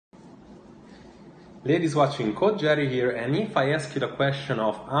Ladies watching, Coach Jerry here, and if I ask you the question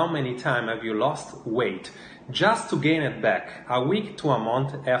of how many times have you lost weight just to gain it back a week to a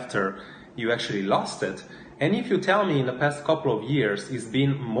month after you actually lost it, and if you tell me in the past couple of years it's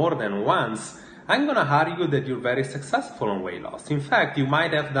been more than once, I'm gonna argue that you're very successful on weight loss. In fact, you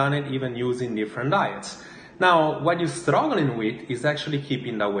might have done it even using different diets. Now, what you're struggling with is actually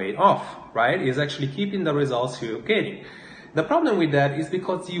keeping the weight off, right? Is actually keeping the results you're getting. The problem with that is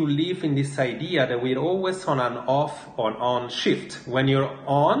because you live in this idea that we're always on an off or on shift. When you're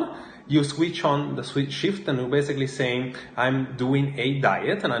on, you switch on the switch shift and you're basically saying, I'm doing a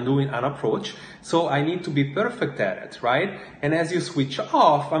diet and I'm doing an approach, so I need to be perfect at it, right? And as you switch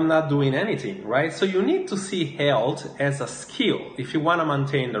off, I'm not doing anything, right? So you need to see health as a skill if you want to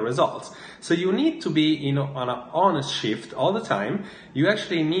maintain the results. So you need to be, on an on shift all the time. You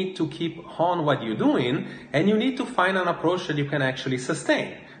actually need to keep on what you're doing, and you need to find an approach that you can actually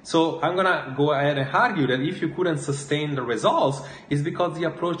sustain. So I'm gonna go ahead and argue that if you couldn't sustain the results, it's because the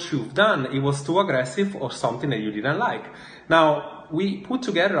approach you've done, it was too aggressive or something that you didn't like. Now, we put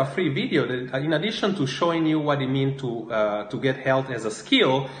together a free video that, in addition to showing you what it means to get health as a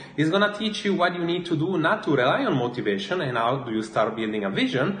skill, is gonna teach you what you need to do not to rely on motivation and how do you start building a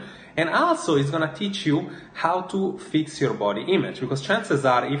vision. And also, it's gonna teach you how to fix your body image, because chances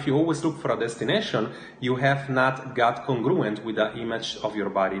are, if you always look for a destination, you have not got congruent with the image of your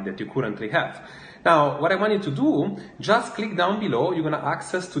body that you currently have. Now, what I want you to do, just click down below. You're gonna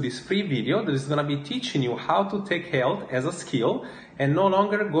access to this free video that is gonna be teaching you how to take health as a skill and no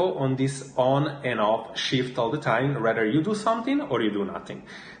longer go on this on and off shift all the time. Rather, you do something or you do nothing.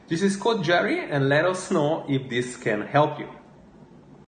 This is Coach Jerry, and let us know if this can help you.